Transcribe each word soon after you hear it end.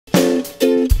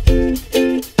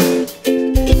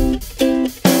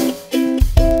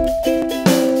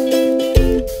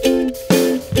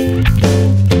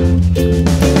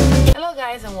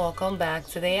back.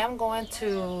 Today I'm going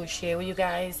to share with you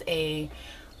guys a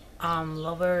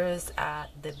lovers at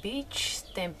the beach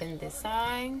stamping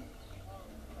design,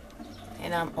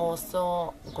 and I'm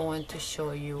also going to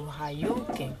show you how you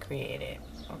can create it.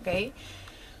 Okay,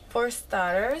 for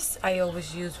starters, I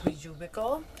always use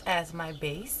rejuvacote as my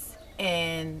base,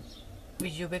 and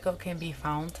rejuvacote can be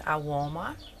found at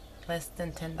Walmart, less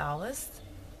than $10.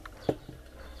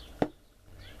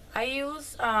 I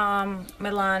use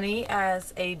Milani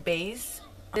as a base.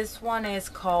 This one is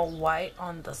called White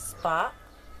on the Spot.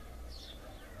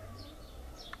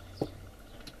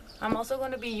 I'm also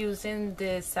going to be using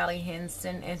this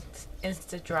Hansen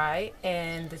Insta-Dri,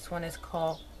 and this one is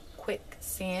called Quick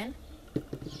Sand.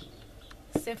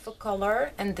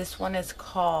 Sinfulcolor, and this one is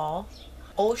called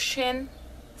Ocean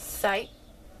Sight.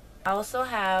 I also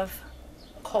have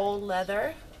Cold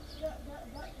Leather.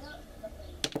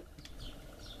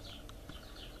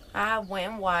 I have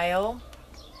Went Wild,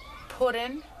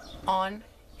 Putting on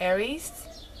Aries,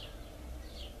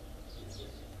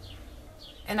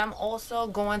 and I'm also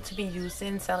going to be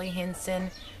using Sally Hansen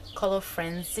Color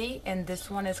Frenzy, and this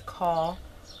one is called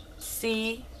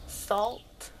Sea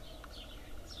Salt.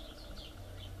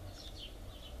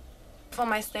 For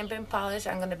my stamping polish,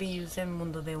 I'm going to be using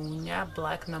Mundo de Uña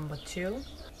Black number 2.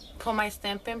 For my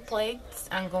stamping plates,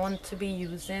 I'm going to be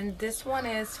using, this one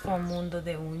is from Mundo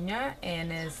de Uña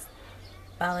and is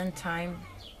Valentine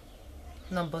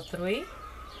number 3.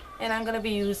 And I'm going to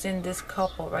be using this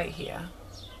couple right here.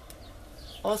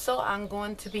 Also, I'm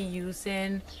going to be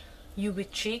using UV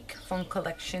Cheek from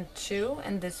collection 2,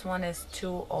 and this one is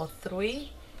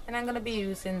 203. And I'm going to be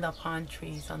using the palm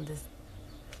trees on this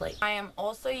plate. I am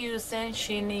also using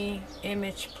Shiny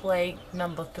image plate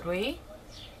number 3.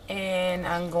 And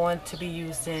I'm going to be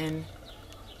using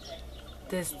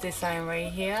this design right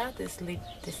here, this leaf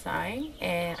design,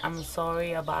 and I'm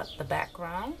sorry about the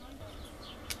background.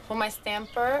 For my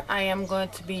stamper, I am going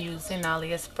to be using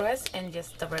AliExpress and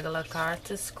just the regular card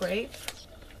to scrape.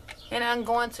 And I'm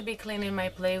going to be cleaning my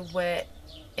plate with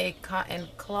a cotton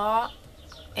cloth,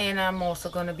 and I'm also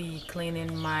going to be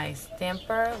cleaning my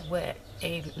stamper with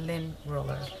a lint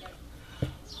roller.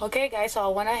 Okay guys, so I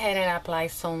went ahead and applied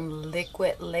some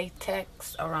liquid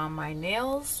latex around my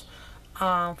nails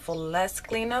for less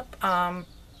cleanup.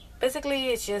 Basically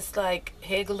it's just like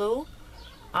hair glue.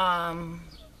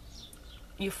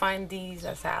 You find these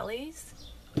at Sally's.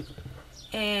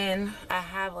 And I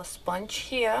have a sponge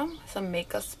here, some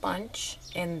makeup sponge,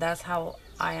 and that's how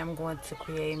I am going to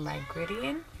create my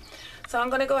gradient. So I'm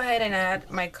going to go ahead and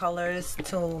add my colors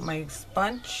to my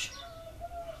sponge.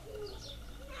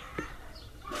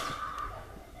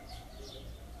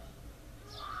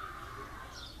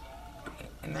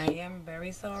 And I am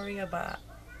very sorry about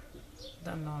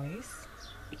the noise.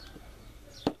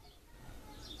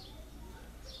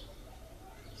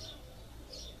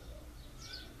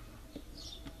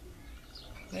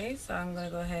 Okay, so I'm going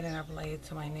to go ahead and apply it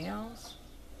to my nails.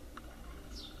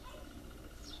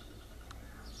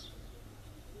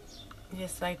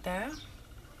 Just like that.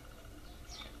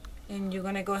 And you're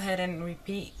going to go ahead and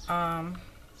repeat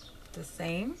the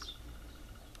same.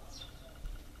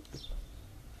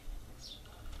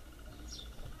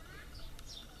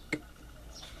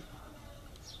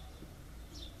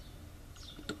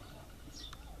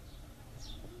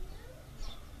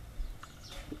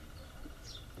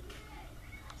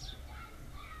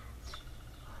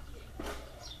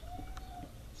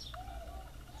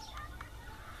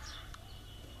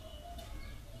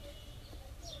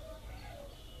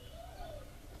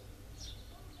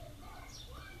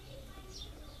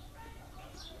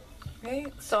 Okay,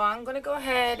 so I'm gonna go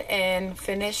ahead and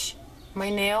finish my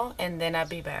nail and then I'll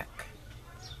be back.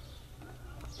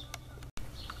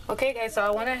 Okay guys, so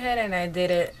I went ahead and I did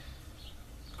it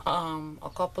a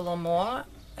couple of more,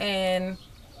 and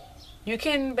you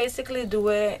can basically do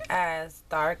it as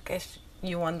dark as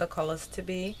you want the colors to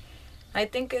be. I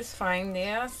think it's fine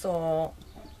there, so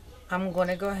I'm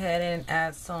gonna go ahead and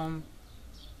add some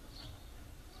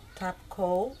top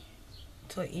coat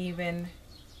to even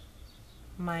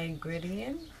my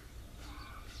gradient.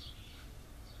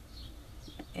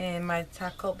 And my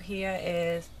top coat here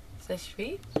is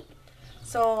Seche.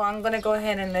 So I'm gonna go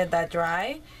ahead and let that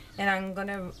dry, and I'm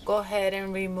gonna go ahead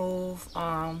and remove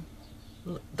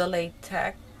the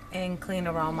latex and clean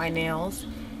around my nails,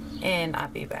 and I'll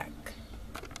be back.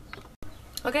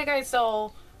 Okay guys,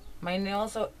 so my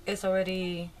nails is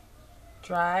already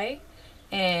dry,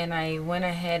 and I went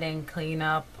ahead and cleaned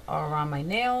up around my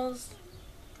nails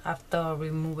after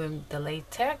removing the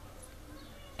latex.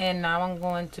 And now I'm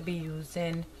going to be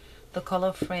using the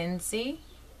color Frenzy,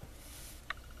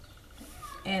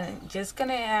 and just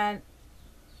gonna add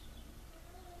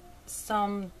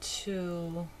some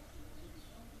to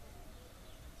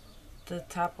the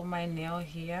top of my nail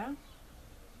here.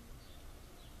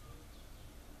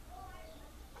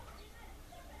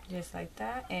 Just like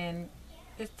that, and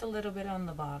just a little bit on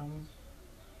the bottom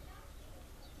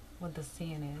where the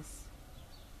seam is.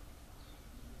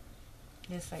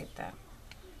 Just like that.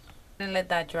 And let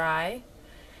that dry.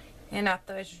 And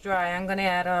after it's dry, I'm gonna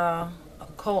add a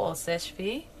coat of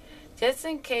Seche, just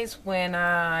in case when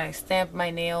I stamp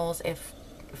my nails, if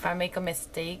I make a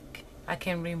mistake, I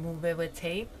can remove it with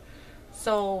tape.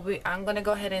 So I'm gonna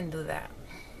go ahead and do that.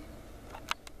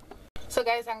 So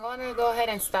guys, I'm gonna go ahead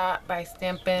and start by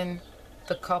stamping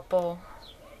the couple.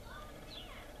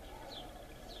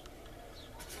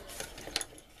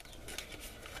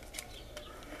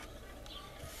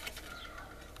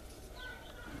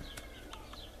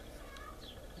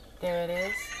 There it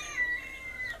is.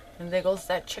 And there goes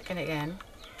that chicken again,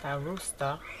 that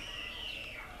rooster.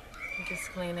 I'm just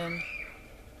cleaning.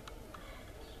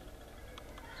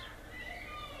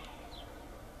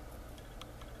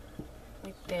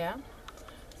 Right there.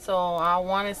 So I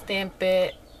want to stamp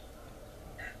it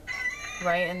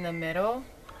right in the middle.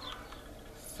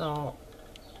 So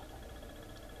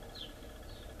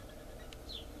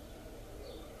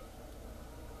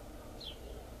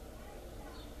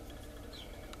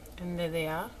and there they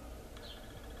are.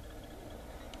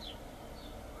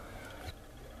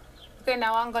 Okay,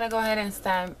 now I'm gonna go ahead and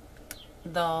stamp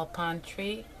the palm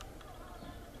tree.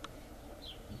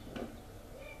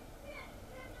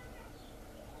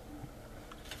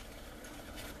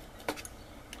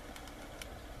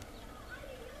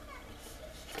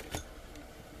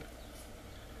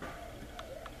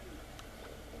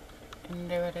 And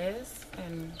there it is,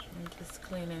 and I'm just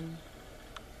cleaning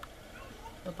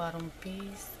the bottom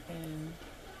piece, and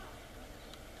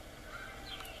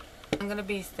I'm gonna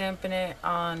be stamping it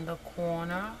on the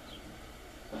corner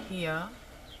here.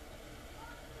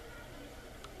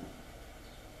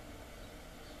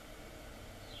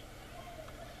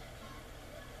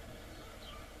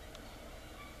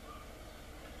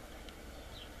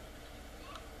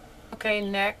 Okay,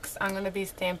 next I'm gonna be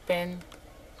stamping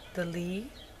the leaf.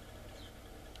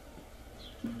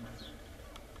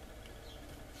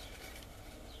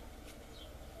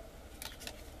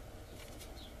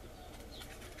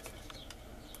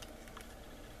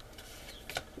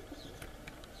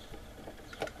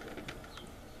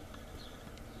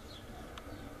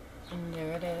 And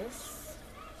there it is.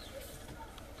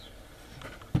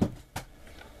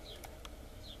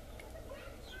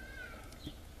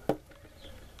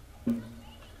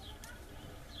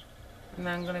 And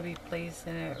I'm going to be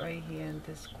placing it right here in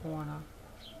this corner.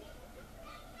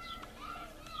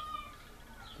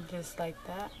 Just like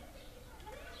that.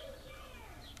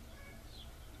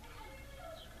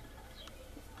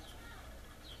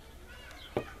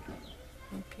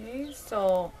 Okay,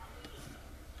 so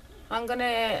I'm gonna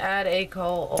add a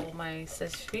coat of my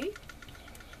Seche.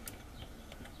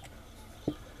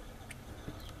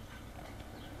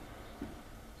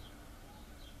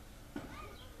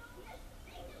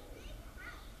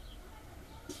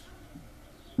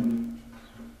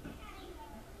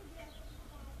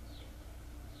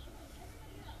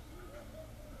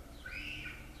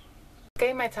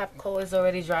 Okay, my top coat is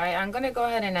already dry. I'm gonna go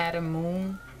ahead and add a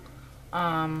moon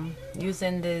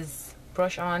using this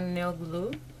brush on nail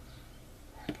glue.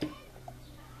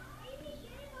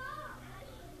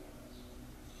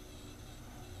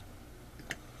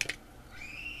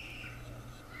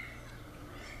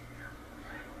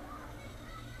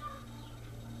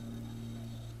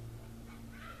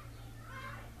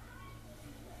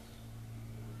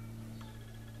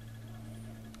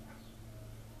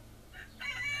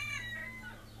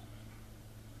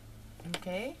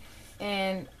 Okay,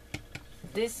 and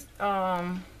this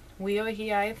wheel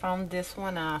here, I found this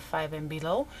one at 5 and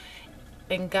below.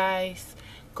 And guys,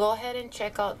 go ahead and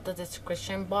check out the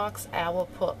description box. I will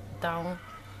put down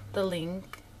the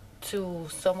link to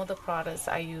some of the products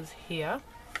I use here.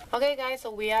 Okay guys,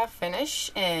 so we are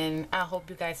finished, and I hope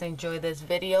you guys enjoyed this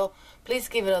video. Please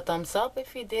give it a thumbs up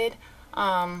if you did.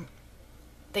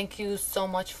 Thank you so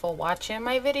much for watching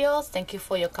my videos. Thank you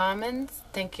for your comments.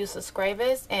 Thank you,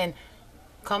 subscribers, and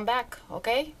come back.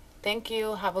 Okay, thank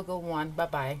you. Have a good one. Bye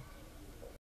bye.